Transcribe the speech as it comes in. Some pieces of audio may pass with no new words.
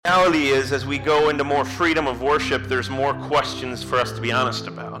Reality is, as we go into more freedom of worship, there's more questions for us to be honest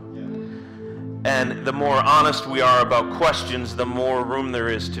about. And the more honest we are about questions, the more room there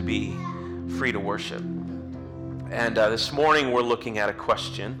is to be free to worship. And this morning we're looking at a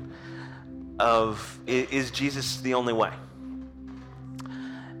question of, is Jesus the only way?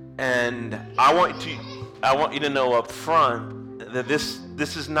 And I want you to know up front that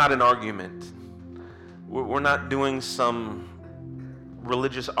this is not an argument. We're not doing some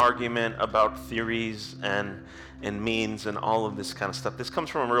religious argument about theories and means and all of this kind of stuff. This comes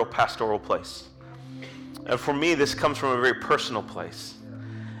from a real pastoral place. And for me, this comes from a very personal place.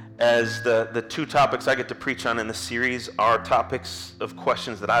 As the two topics I get to preach on in the series are topics of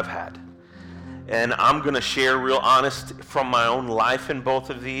questions that I've had. And I'm going to share real honest from my own life in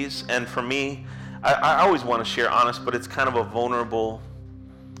both of these. And for me, I always want to share honest, but it's kind of a vulnerable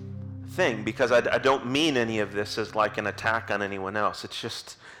thing, because I don't mean any of this as like an attack on anyone else. It's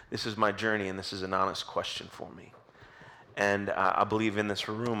just, this is my journey, and this is an honest question for me. And I believe in this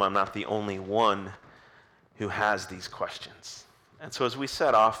room I'm not the only one who has these questions. And so as we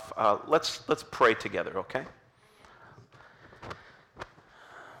set off, let's pray together, okay?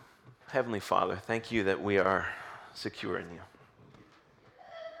 Heavenly Father, thank you that we are secure in you,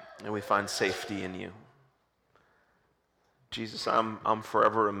 and we find safety in you. Jesus, I'm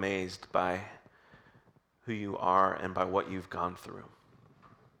forever amazed by who you are and by what you've gone through.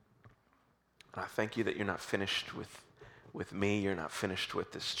 And I thank you that you're not finished with me, you're not finished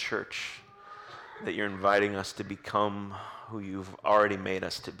with this church, that you're inviting us to become who you've already made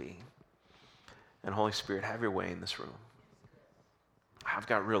us to be. And Holy Spirit, have your way in this room. I've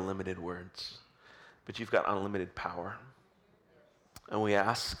got real limited words, but you've got unlimited power. And we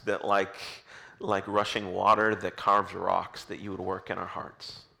ask that like rushing water that carves rocks, that you would work in our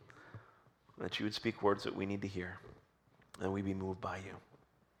hearts, that you would speak words that we need to hear, and we be moved by you.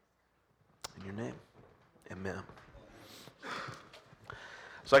 In your name, amen.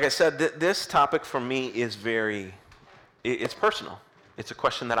 So like I said, this topic for me is it's personal. It's a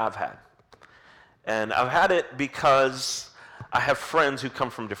question that I've had. And I've had it because I have friends who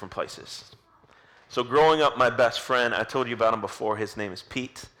come from different places. So growing up, my best friend, I told you about him before, his name is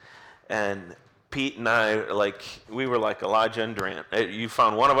Pete. And Pete and I, we were like Elijah and Durant. You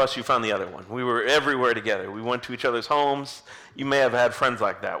found one of us, you found the other one. We were everywhere together. We went to each other's homes. You may have had friends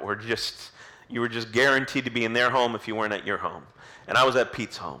like that, where you were just guaranteed to be in their home if you weren't at your home. And I was at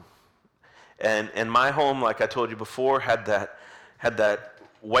Pete's home. And my home, like I told you before, had that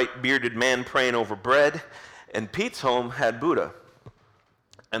white bearded man praying over bread. And Pete's home had Buddha.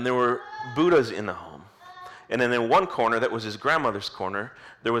 And there were Buddhas in the home. And then in one corner, that was his grandmother's corner,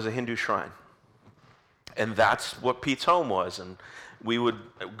 there was a Hindu shrine. And that's what Pete's home was. And we would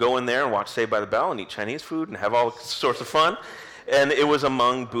go in there and watch Saved by the Bell and eat Chinese food and have all sorts of fun. And it was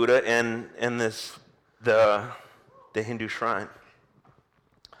among Buddha and the Hindu shrine.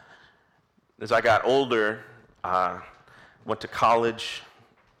 As I got older, went to college,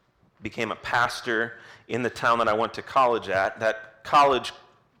 became a pastor in the town that I went to college at. That college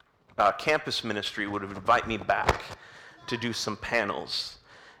campus ministry would invite me back to do some panels.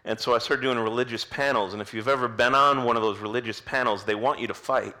 And so I started doing religious panels. And if you've ever been on one of those religious panels, they want you to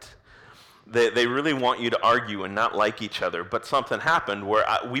fight. They really want you to argue and not like each other. But something happened where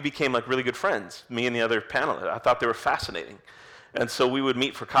we became like really good friends, me and the other panelists. I thought they were fascinating. And so we would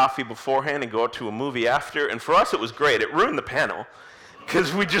meet for coffee beforehand and go out to a movie after. And for us, it was great. It ruined the panel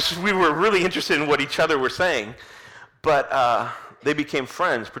because we were really interested in what each other were saying. But they became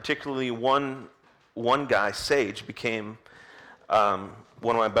friends, particularly one guy, Sage, became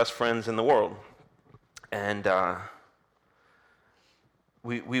one of my best friends in the world. And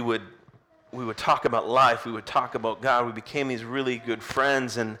we would talk about life, we would talk about God, we became these really good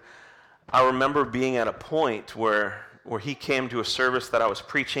friends. And I remember being at a point where he came to a service that I was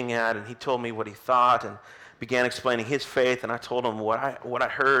preaching at, and he told me what he thought and began explaining his faith, and I told him what I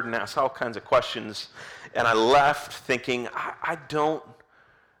heard and asked all kinds of questions. And I left thinking, I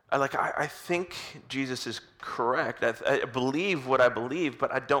think Jesus is correct. I believe what I believe,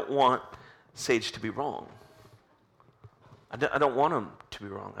 but I don't want Sage to be wrong. I don't want him to be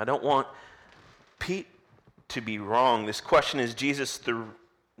wrong. I don't want Pete to be wrong. This question, is Jesus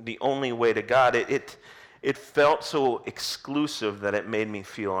the only way to God? It felt so exclusive that it made me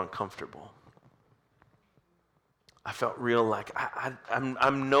feel uncomfortable. I felt real like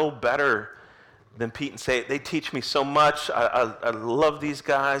I'm no better than Pete and Sage. They teach me so much. I love these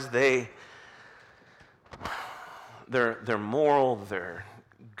guys. They're moral, they're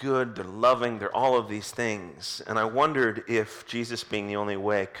good, they're loving, they're all of these things. And I wondered if Jesus being the only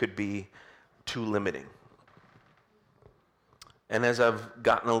way could be too limiting. And as I've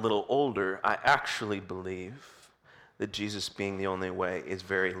gotten a little older, I actually believe that Jesus being the only way is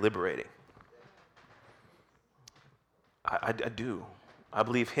very liberating. I do. I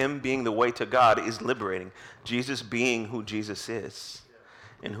believe him being the way to God is liberating. Jesus being who Jesus is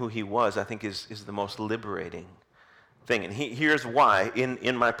and who he was, I think is the most liberating thing. And here's why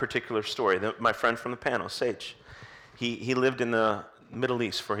in my particular story. My friend from the panel, Sage, he lived in the Middle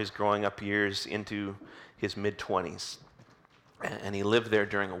East for his growing up years into his mid-20s. And he lived there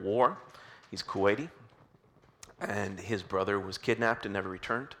during a war. He's Kuwaiti. And his brother was kidnapped and never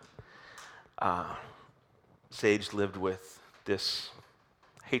returned. Sage lived with this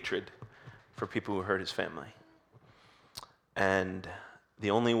hatred for people who hurt his family. And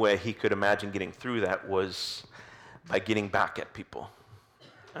the only way he could imagine getting through that was by getting back at people.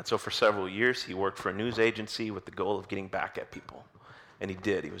 And so for several years, he worked for a news agency with the goal of getting back at people. And he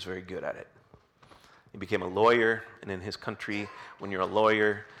did. He was very good at it. He became a lawyer, and in his country, when you're a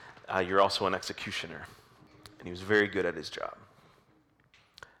lawyer, you're also an executioner. And he was very good at his job.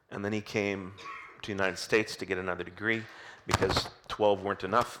 And then he came to the United States to get another degree because 12 weren't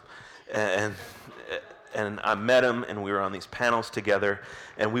enough. And I met him, and we were on these panels together,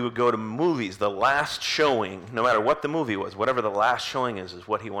 and we would go to movies. The last showing, no matter what the movie was, whatever the last showing is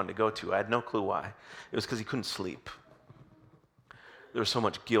what he wanted to go to. I had no clue why. It was because he couldn't sleep. There was so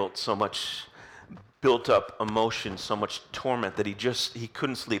much guilt, so much built up emotion, so much torment that he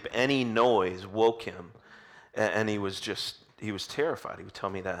couldn't sleep. Any noise woke him, and he was terrified. He would tell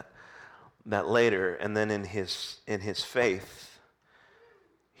me that later. And then in his faith,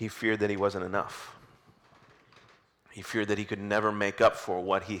 he feared that he wasn't enough. He feared that he could never make up for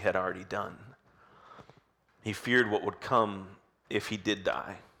what he had already done. He feared what would come if he did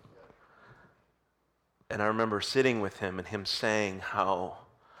die. And I remember sitting with him and him saying how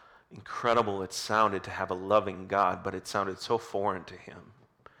incredible it sounded to have a loving God, but it sounded so foreign to him.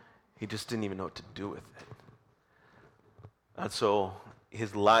 He just didn't even know what to do with it. And so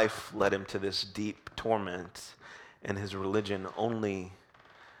his life led him to this deep torment, and his religion only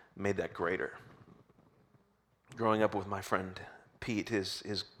made that greater. Growing up with my friend Pete,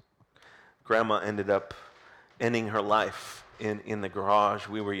 his grandma ended up ending her life in the garage.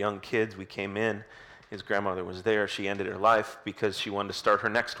 We were young kids. We came in. His grandmother was there. She ended her life because she wanted to start her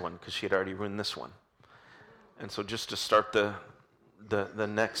next one because she had already ruined this one. And so just to start the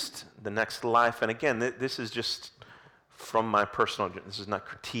next life, and again, this is just from my personal, this is not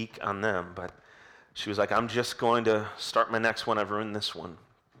critique on them, but she was like, I'm just going to start my next one. I've ruined this one.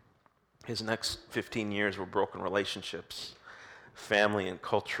 His next 15 years were broken relationships, family and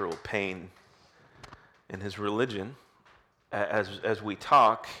cultural pain. And his religion, as we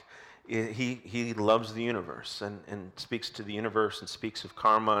talk, he loves the universe and speaks to the universe and speaks of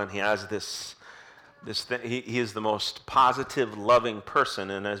karma, and he has this thing. He is the most positive, loving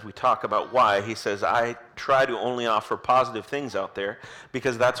person, and as we talk about why, he says, I try to only offer positive things out there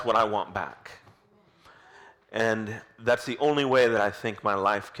because that's what I want back. And that's the only way that I think my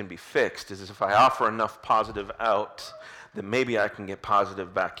life can be fixed, is if I offer enough positive out, then maybe I can get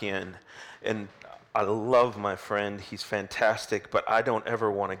positive back in. And I love my friend. He's fantastic, but I don't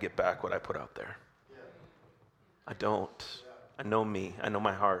ever want to get back what I put out there. I don't. I know me. I know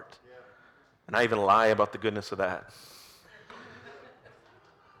my heart. And I even lie about the goodness of that.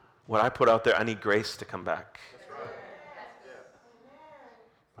 What I put out there, I need grace to come back.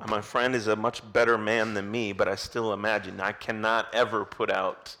 My friend is a much better man than me, but I still imagine I cannot ever put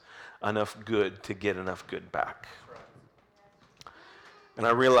out enough good to get enough good back. And I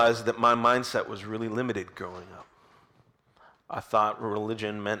realized that my mindset was really limited growing up. I thought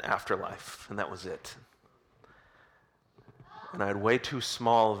religion meant afterlife, and that was it. And I had way too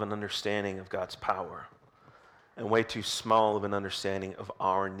small of an understanding of God's power, and way too small of an understanding of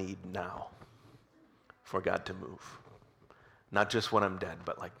our need now for God to move. Not just when I'm dead,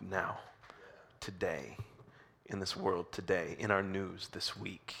 but like now, today, in this world today, in our news this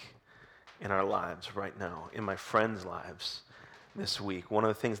week, in our lives right now, in my friends' lives this week. One of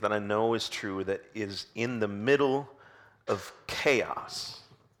the things that I know is true, that is in the middle of chaos,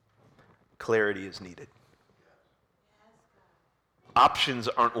 clarity is needed. Options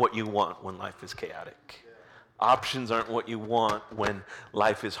aren't what you want when life is chaotic. Options aren't what you want when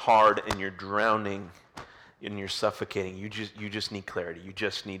life is hard and you're drowning and you're suffocating. You just need clarity. You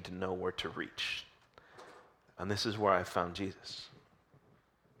just need to know where to reach. And this is where I found Jesus.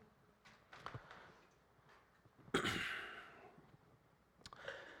 We're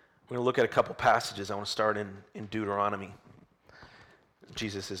going to look at a couple passages. I want to start in Deuteronomy.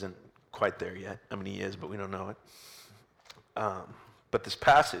 Jesus isn't quite there yet. I mean, he is, but we don't know it. But this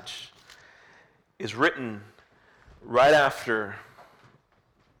passage is written right after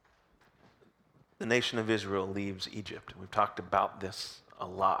the nation of Israel leaves Egypt. We've talked about this a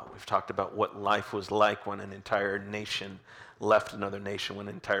lot. We've talked about what life was like when an entire nation left another nation, when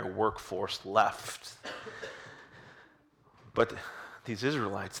an entire workforce left. But these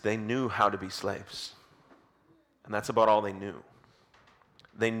Israelites, they knew how to be slaves. And that's about all they knew.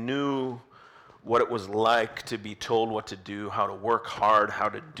 They knew what it was like to be told what to do, how to work hard, how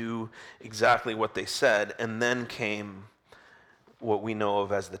to do exactly what they said. And then came what we know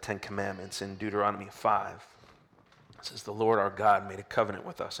of as the Ten Commandments in Deuteronomy 5. It says, the Lord our God made a covenant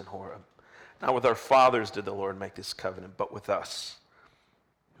with us in Horeb. Not with our fathers did the Lord make this covenant, but with us,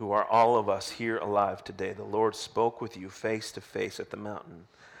 who are all of us here alive today. The Lord spoke with you face to face at the mountain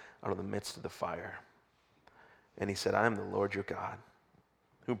out of the midst of the fire. And he said, I am the Lord your God,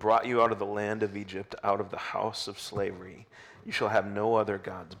 who brought you out of the land of Egypt, out of the house of slavery. You shall have no other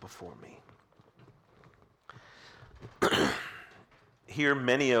gods before me. Here,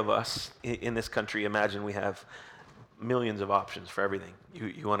 many of us in this country imagine we have millions of options for everything.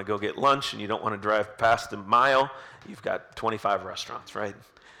 You want to go get lunch and you don't want to drive past a mile, you've got 25 restaurants, right?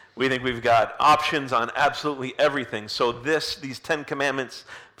 We think we've got options on absolutely everything. So these 10 commandments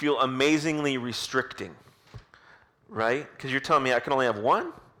feel amazingly restricting, right? Because you're telling me I can only have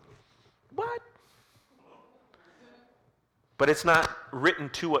one? What? But it's not written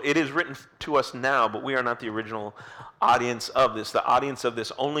to us. It is written to us now, but we are not the original audience of this. The audience of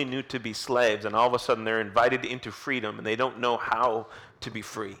this only knew to be slaves, and all of a sudden they're invited into freedom, and they don't know how to be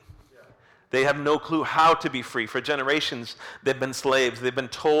free. They have no clue how to be free. For generations, they've been slaves. They've been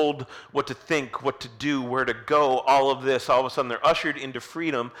told what to think, what to do, where to go, all of this. All of a sudden, they're ushered into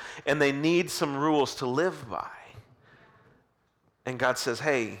freedom, and they need some rules to live by. And God says,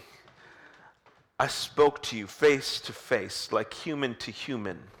 hey, I spoke to you face to face, like human to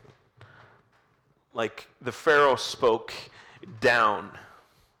human. Like the Pharaoh spoke down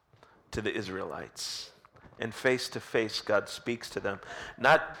to the Israelites. And face to face, God speaks to them.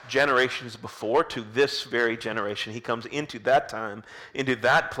 Not generations before, to this very generation. He comes into that time, into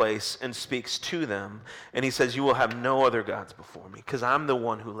that place, and speaks to them. And he says, you will have no other gods before me, because I'm the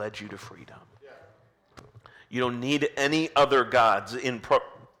one who led you to freedom. You don't need any other gods in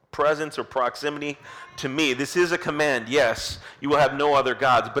presence or proximity to me. This is a command, yes, you will have no other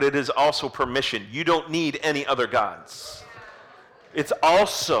gods, but it is also permission. You don't need any other gods. It's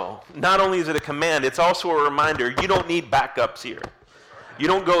also, not only is it a command, it's also a reminder, you don't need backups here. You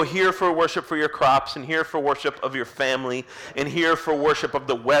don't go here for worship for your crops, and here for worship of your family, and here for worship of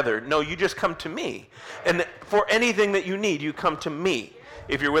the weather. No, you just come to me. And for anything that you need, you come to me.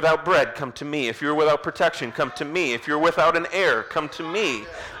 If you're without bread, come to me. If you're without protection, come to me. If you're without an heir, come to me.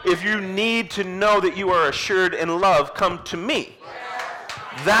 If you need to know that you are assured in love, come to me.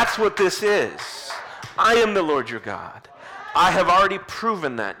 That's what this is. I am the Lord your God. I have already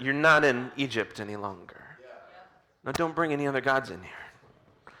proven that. You're not in Egypt any longer. Now don't bring any other gods in here,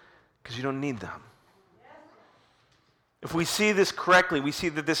 because you don't need them. If we see this correctly, we see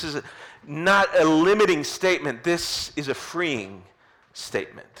that this is not a limiting statement. This is a freeing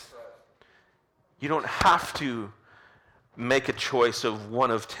statement. You don't have to make a choice of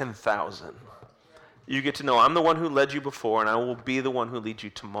one of 10,000. You get to know I'm the one who led you before, and I will be the one who leads you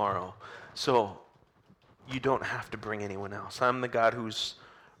tomorrow. So you don't have to bring anyone else. I'm the God who's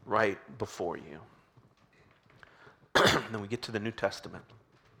right before you. Then we get to the New Testament.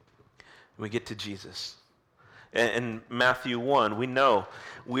 We get to Jesus. In Matthew 1,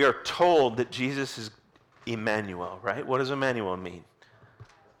 we are told that Jesus is Emmanuel, right? What does Emmanuel mean?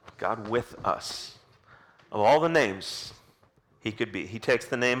 God with us. Of all the names he could be, he takes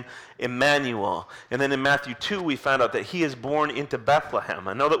the name Emmanuel. And then in Matthew 2, we found out that he is born into Bethlehem.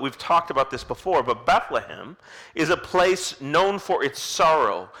 I know that we've talked about this before, but Bethlehem is a place known for its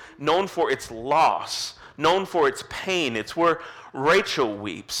sorrow, known for its loss, known for its pain. It's where Rachel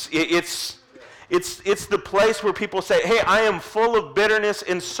weeps. It's the place where people say, hey, I am full of bitterness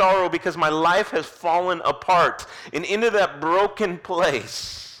and sorrow because my life has fallen apart. And into that broken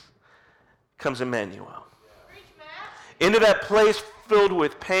place comes Emmanuel. Into that place filled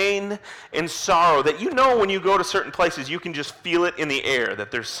with pain and sorrow that when you go to certain places, you can just feel it in the air,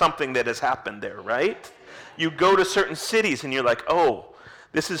 that there's something that has happened there, right? You go to certain cities and you're like, oh,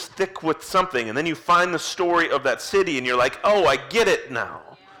 this is thick with something. And then you find the story of that city and you're like, oh, I get it now.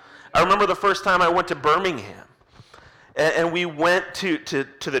 I remember the first time I went to Birmingham, and we went to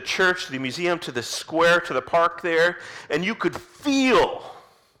the church, to the museum, to the square, to the park there, and you could feel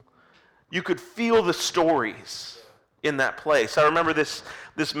the stories in that place. I remember this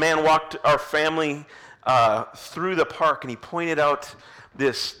man walked our family through the park, and he pointed out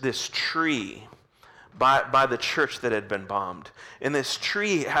this tree by the church that had been bombed. And this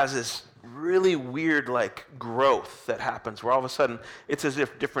tree has this really weird like growth that happens where all of a sudden it's as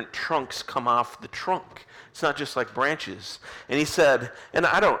if different trunks come off the trunk. It's not just like branches. And he said, and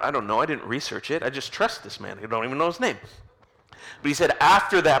I don't know, I didn't research it. I just trust this man. I don't even know his name. But he said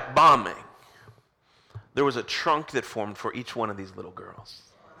after that bombing, there was a trunk that formed for each one of these little girls.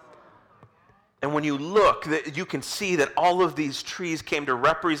 And when you look, you can see that all of these trees came to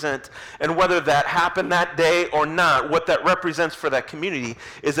represent, and whether that happened that day or not, what that represents for that community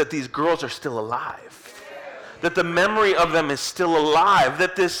is that these girls are still alive. That the memory of them is still alive.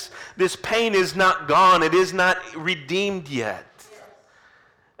 That this pain is not gone. It is not redeemed yet.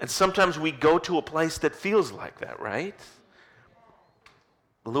 And sometimes we go to a place that feels like that, right?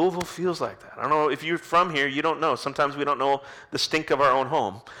 Louisville feels like that. I don't know if you're from here, you don't know. Sometimes we don't know the stink of our own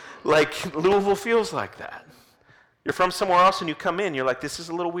home. Like Louisville feels like that. You're from somewhere else and you come in, you're like, this is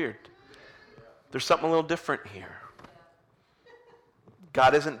a little weird. There's something a little different here.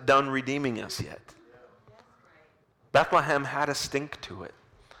 God isn't done redeeming us yet. Bethlehem had a stink to it.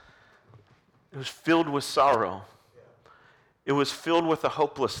 It was filled with sorrow. It was filled with a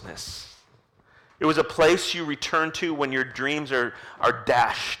hopelessness. It was a place you return to when your dreams are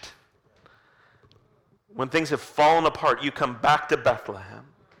dashed. When things have fallen apart, you come back to Bethlehem.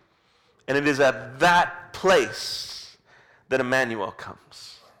 And it is at that place that Emmanuel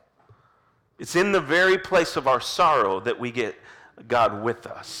comes. It's in the very place of our sorrow that we get God with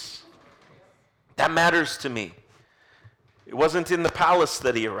us. That matters to me. It wasn't in the palace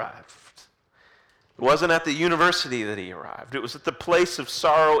that he arrived. It wasn't at the university that he arrived. It was at the place of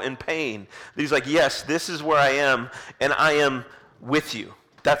sorrow and pain that he's like, yes, this is where I am, and I am with you.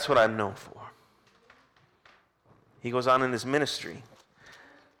 That's what I'm known for. He goes on in his ministry.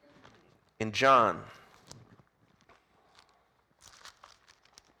 In John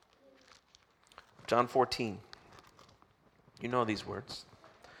John 14. You know these words.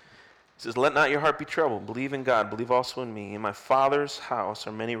 It says, let not your heart be troubled. Believe in God. Believe also in me. In my Father's house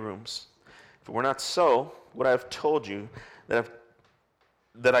are many rooms. If it were not so, would I have told you that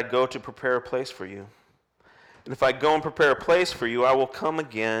I go to prepare a place for you? And if I go and prepare a place for you, I will come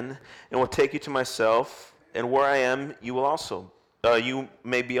again and will take you to myself, and where I am, you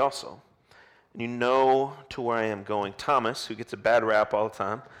may be also. And you know to where I am going. Thomas, who gets a bad rap all the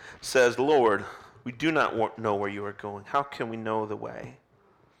time, says, Lord, we do not know where you are going. How can we know the way?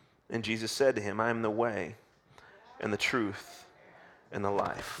 And Jesus said to him, I am the way and the truth and the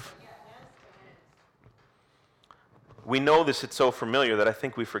life. We know this, it's so familiar that I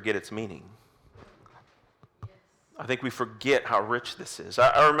think we forget its meaning. I think we forget how rich this is.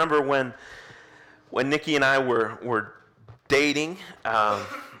 I remember when Nikki and I were dating,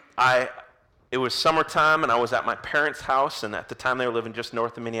 it was summertime and I was at my parents' house, and at the time they were living just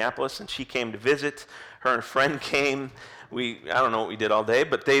north of Minneapolis, and she came to visit. Her and a friend came. I don't know what we did all day,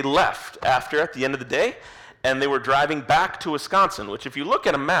 but they left at the end of the day, and they were driving back to Wisconsin, which if you look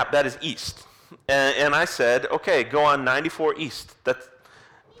at a map, that is east. And I said, okay, go on 94 east.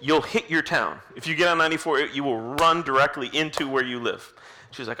 You'll hit your town. If you get on 94, you will run directly into where you live.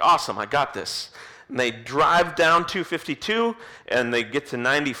 She was like, awesome, I got this. And they drive down 252, and they get to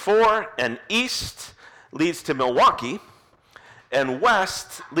 94, and east leads to Milwaukee, and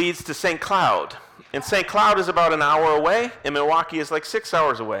west leads to St. Cloud. And St. Cloud is about an hour away, and Milwaukee is like 6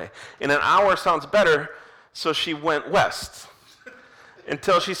 hours away. And an hour sounds better, so she went west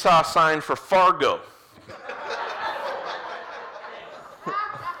until she saw a sign for Fargo.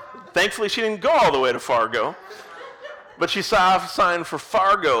 Thankfully, she didn't go all the way to Fargo. But she saw a sign for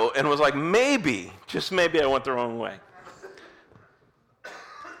Fargo and was like, maybe, just maybe I went the wrong way.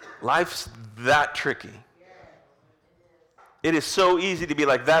 Life's that tricky. It is so easy to be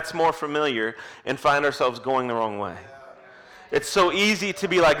like, that's more familiar, and find ourselves going the wrong way. It's so easy to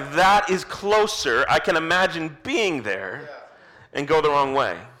be like, that is closer, I can imagine being there, and go the wrong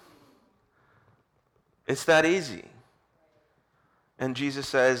way. It's that easy. And Jesus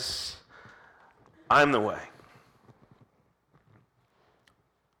says, I'm the way.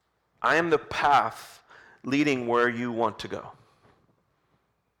 I am the path leading where you want to go.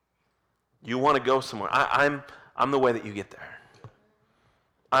 You want to go somewhere. I'm the way that you get there.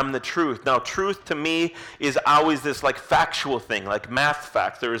 I'm the truth. Now, truth to me is always this like factual thing, like math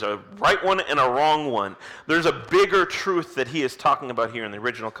facts. There is a right one and a wrong one. There's a bigger truth that he is talking about here in the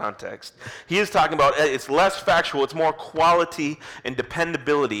original context. He is talking about it's less factual, it's more quality and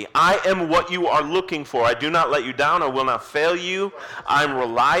dependability. I am what you are looking for. I do not let you down. I will not fail you. I'm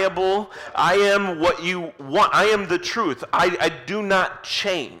reliable. I am what you want. I am the truth. I do not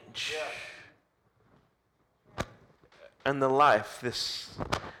change. And the life, this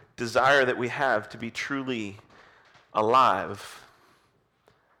desire that we have to be truly alive,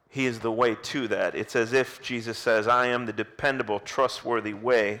 he is the way to that. It's as if Jesus says, I am the dependable, trustworthy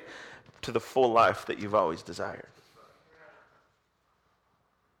way to the full life that you've always desired.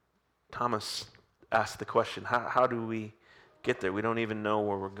 Thomas asked the question, how do we get there? We don't even know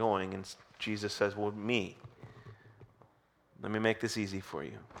where we're going. And Jesus says, well, me. Let me make this easy for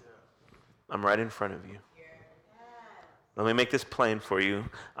you. I'm right in front of you. Let me make this plain for you.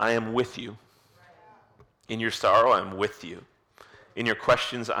 I am with you. In your sorrow, I am with you. In your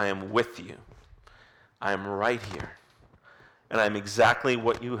questions, I am with you. I am right here. And I am exactly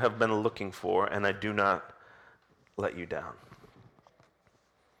what you have been looking for, and I do not let you down.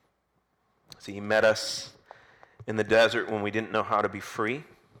 See, he met us in the desert when we didn't know how to be free.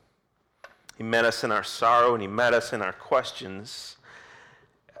 He met us in our sorrow, and he met us in our questions,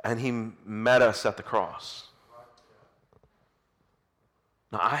 and he met us at the cross.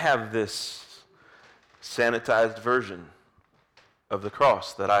 Now, I have this sanitized version of the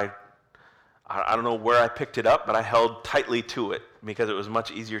cross that I don't know where I picked it up, but I held tightly to it because it was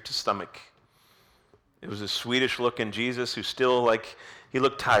much easier to stomach. It was a Swedish-looking Jesus who still, he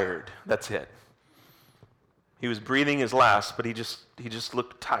looked tired. That's it. He was breathing his last, but he just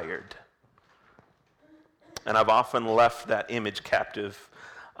looked tired. And I've often left that image captive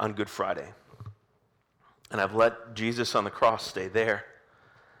on Good Friday. And I've let Jesus on the cross stay there,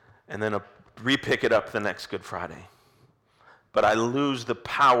 and then re-pick it up the next Good Friday. But I lose the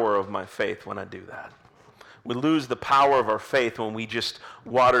power of my faith when I do that. We lose the power of our faith when we just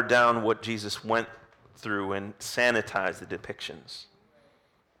water down what Jesus went through and sanitize the depictions.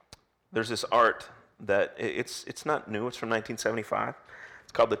 There's this art that, it's not new, it's from 1975.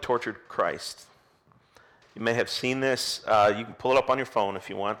 It's called The Tortured Christ. You may have seen this. You can pull it up on your phone if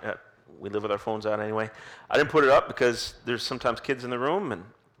you want. We live with our phones out anyway. I didn't put it up because there's sometimes kids in the room,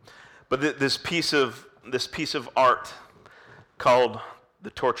 but this piece of art called The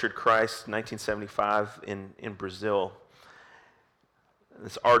Tortured Christ, 1975 in Brazil.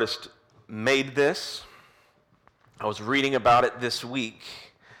 This artist made this. I was reading about it this week,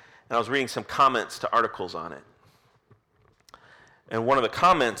 and I was reading some comments to articles on it. And one of the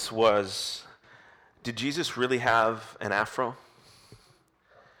comments was, did Jesus really have an afro?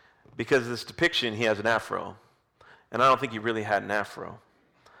 Because this depiction, he has an afro, and I don't think he really had an afro.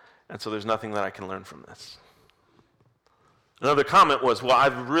 And so there's nothing that I can learn from this. Another comment was, well,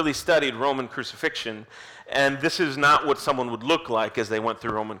 I've really studied Roman crucifixion, and this is not what someone would look like as they went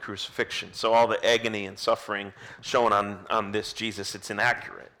through Roman crucifixion. So all the agony and suffering shown on this Jesus, it's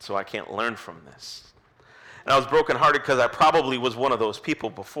inaccurate, so I can't learn from this. And I was brokenhearted because I probably was one of those people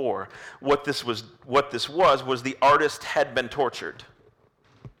before. What this was the artist had been tortured.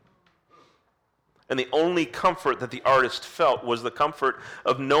 And the only comfort that the artist felt was the comfort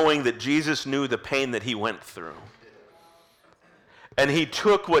of knowing that Jesus knew the pain that he went through. And he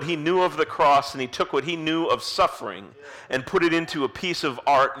took what he knew of the cross and he took what he knew of suffering and put it into a piece of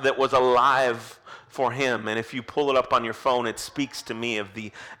art that was alive for him. And if you pull it up on your phone, it speaks to me of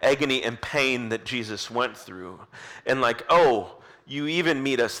the agony and pain that Jesus went through. And you even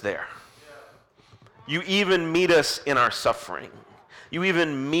meet us there. You even meet us in our suffering. You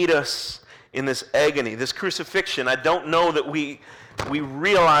even meet us in this agony, this crucifixion. I don't know that we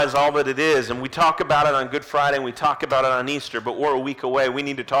realize all that it is, and we talk about it on Good Friday and we talk about it on Easter, but we're a week away. We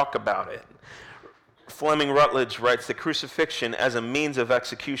need to talk about it. Fleming Rutledge writes, the crucifixion as a means of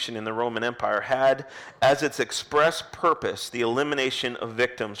execution in the Roman Empire had as its express purpose the elimination of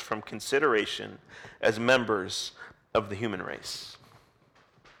victims from consideration as members of the human race.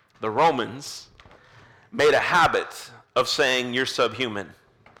 The Romans made a habit of saying, you're subhuman,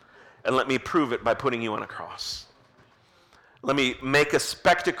 and let me prove it by putting you on a cross. Let me make a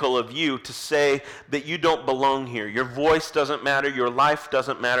spectacle of you to say that you don't belong here. Your voice doesn't matter. Your life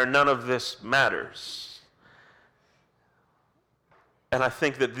doesn't matter. None of this matters. And I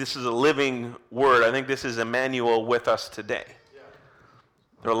think that this is a living word. I think this is Emmanuel with us today.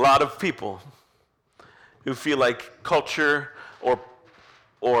 There are a lot of people who feel like culture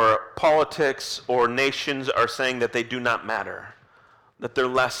or politics or nations are saying that they do not matter, that they're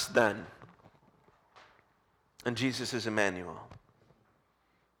less than. And Jesus is Emmanuel.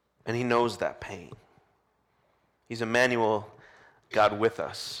 And he knows that pain. He's Emmanuel, God with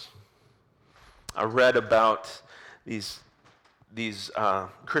us. I read about these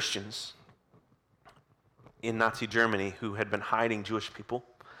Christians in Nazi Germany who had been hiding Jewish people.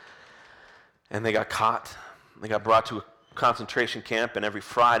 And they got caught. They got brought to a concentration camp, and every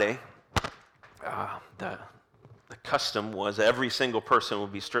Friday, the custom was every single person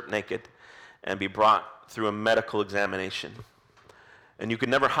would be stripped naked and be brought through a medical examination. And you could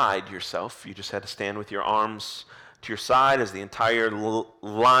never hide yourself. You just had to stand with your arms to your side as the entire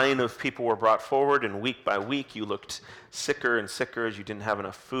line of people were brought forward, and week by week you looked sicker and sicker as you didn't have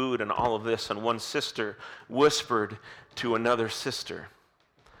enough food and all of this. And one sister whispered to another sister,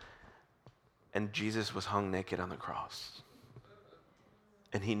 and Jesus was hung naked on the cross.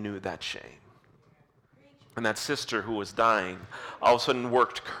 And he knew that shame. And that sister who was dying all of a sudden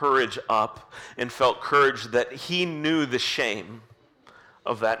worked courage up and felt courage that he knew the shame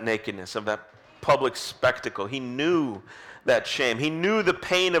of that nakedness, of that public spectacle. He knew that shame. He knew the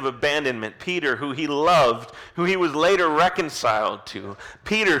pain of abandonment. Peter, who he loved, who he was later reconciled to.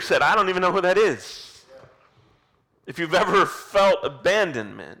 Peter said, I don't even know who that is. If you've ever felt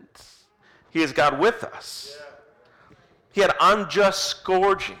abandonment, he is God with us. He had unjust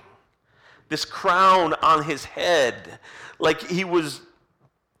scourging, this crown on his head, like he was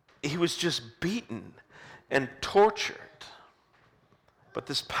just beaten and tortured. But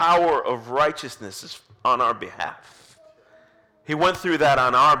this power of righteousness is on our behalf. He went through that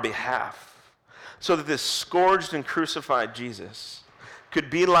on our behalf, so that this scourged and crucified Jesus could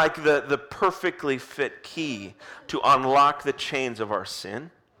be like the perfectly fit key to unlock the chains of our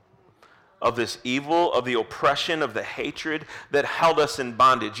sin, of this evil, of the oppression, of the hatred that held us in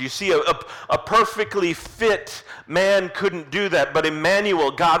bondage. You see, a perfectly fit man couldn't do that, but Emmanuel,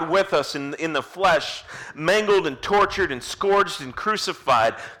 God with us in the flesh, mangled and tortured and scourged and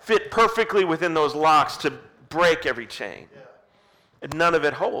crucified, fit perfectly within those locks to break every chain. And none of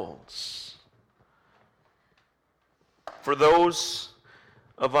it holds. For those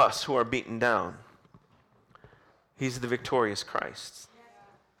of us who are beaten down, he's the victorious Christ.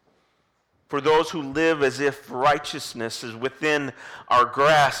 For those who live as if righteousness is within our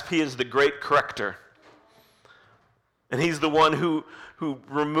grasp, he is the great corrector. And he's the one who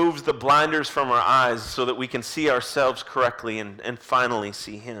removes the blinders from our eyes so that we can see ourselves correctly and finally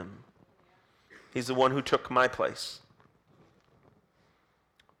see him. He's the one who took my place.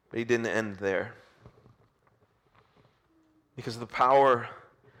 But he didn't end there. Because the power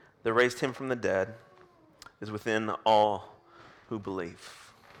that raised him from the dead is within all who believe.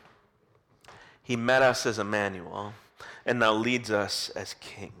 He met us as Emmanuel and now leads us as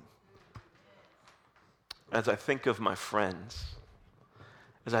King. As I think of my friends,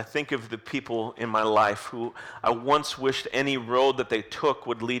 as I think of the people in my life who I once wished any road that they took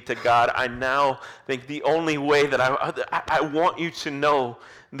would lead to God, I now think the only way that I want you to know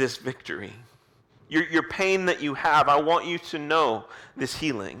this victory. Your pain that you have, I want you to know this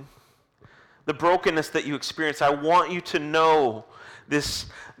healing. The brokenness that you experience, I want you to know this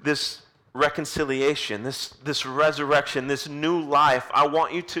reconciliation, this resurrection, this new life. I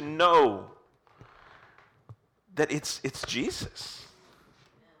want you to know that it's Jesus,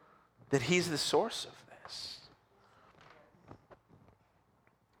 that he's the source of this.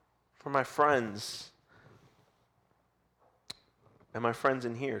 For my friends, and my friends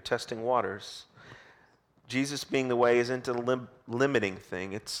in here, testing waters, Jesus being the way isn't a limiting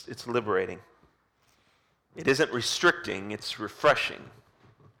thing, it's liberating. It isn't restricting, it's refreshing.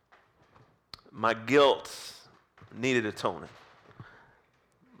 My guilt needed atonement.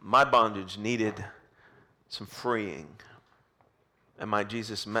 My bondage needed some freeing. And my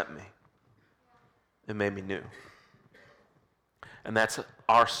Jesus met me. It made me new. And that's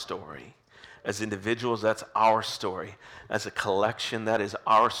our story. As individuals, that's our story. As a collection, that is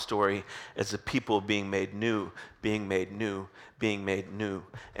our story. As a people being made new, being made new, being made new.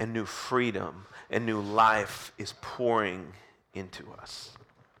 And new freedom and new life is pouring into us.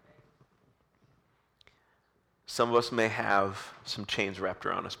 Some of us may have some chains wrapped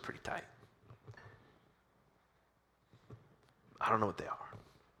around us pretty tight. I don't know what they are.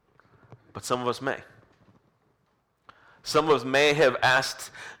 But some of us may. Some of us may have asked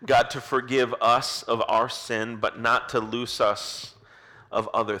God to forgive us of our sin, but not to loose us of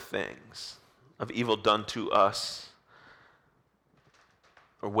other things, of evil done to us,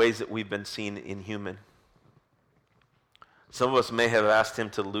 or ways that we've been seen inhuman. Some of us may have asked him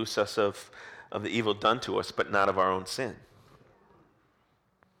to loose us of the evil done to us, but not of our own sin.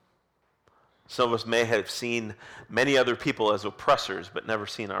 Some of us may have seen many other people as oppressors, but never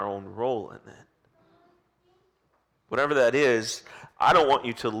seen our own role in it. Whatever that is, I don't want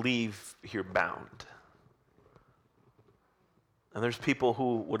you to leave here bound. And there's people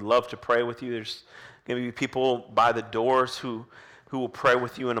who would love to pray with you. There's going to be people by the doors who will pray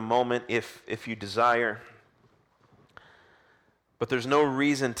with you in a moment if you desire. But there's no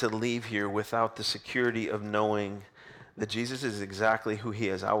reason to leave here without the security of knowing that Jesus is exactly who he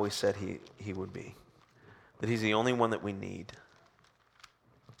has always said he would be. That he's the only one that we need.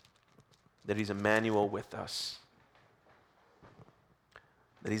 That he's Emmanuel with us.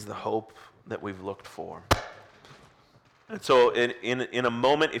 that he's the hope that we've looked for. And so in a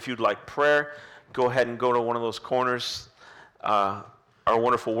moment, if you'd like prayer, go ahead and go to one of those corners. Our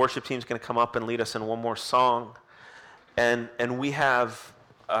wonderful worship team is going to come up and lead us in one more song. And we have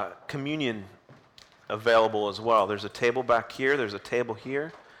communion available as well. There's a table back here, there's a table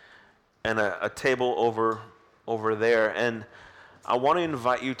here, and a table over there. And I want to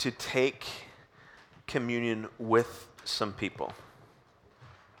invite you to take communion with some people.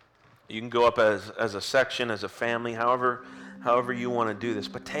 You can go up as a section, as a family, however you want to do this.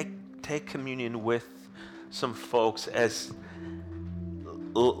 But take communion with some folks as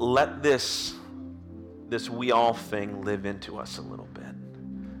let this we all thing live into us a little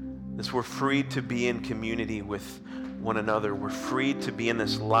bit. This we're free to be in community with one another. We're free to be in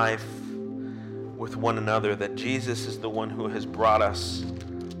this life with one another, that Jesus is the one who has brought us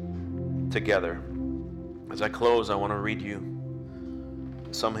together. As I close, I want to read you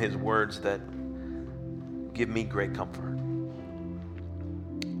some of his words that give me great comfort.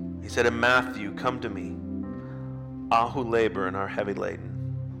 He said in Matthew, "Come to me, all who labor and are heavy laden.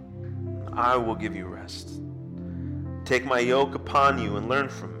 I will give you rest. Take my yoke upon you and learn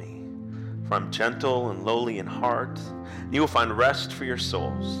from me, for I'm gentle and lowly in heart, and you will find rest for your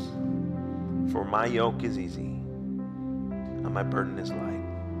souls. For my yoke is easy, and my burden is light."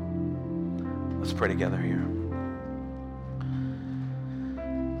 Let's pray together here.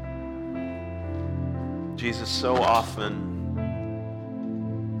 Jesus, so often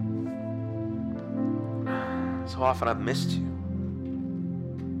I've missed you.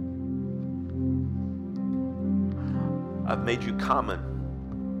 I've made you common.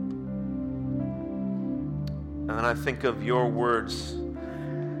 And then I think of your words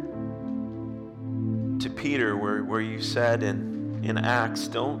to Peter where you said in Acts,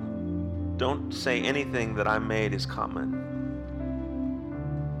 don't say anything that I made is common.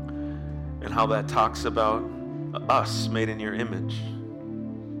 And how that talks about us made in your image.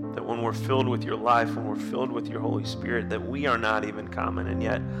 That when we're filled with your life, when we're filled with your Holy Spirit, that we are not even common. And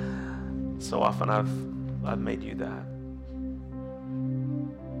yet, so often I've made you that.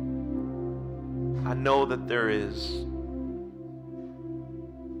 I know that there are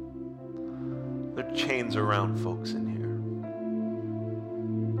chains around folks in here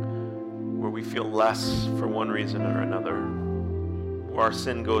where we feel less for one reason or another, where our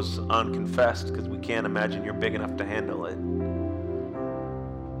sin goes unconfessed because we can't imagine you're big enough to handle it.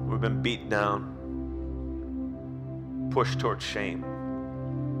 We've been beat down, pushed towards shame.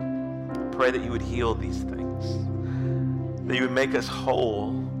 Pray that you would heal these things, that you would make us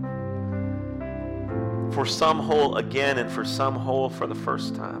whole. For some whole again, and for some whole for the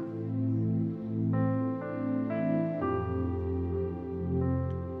first time.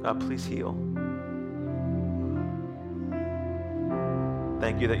 God, please heal.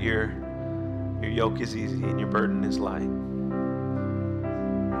 Thank you that your yoke is easy and your burden is light.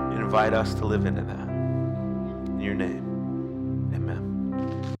 Invite us to live into that. In your name.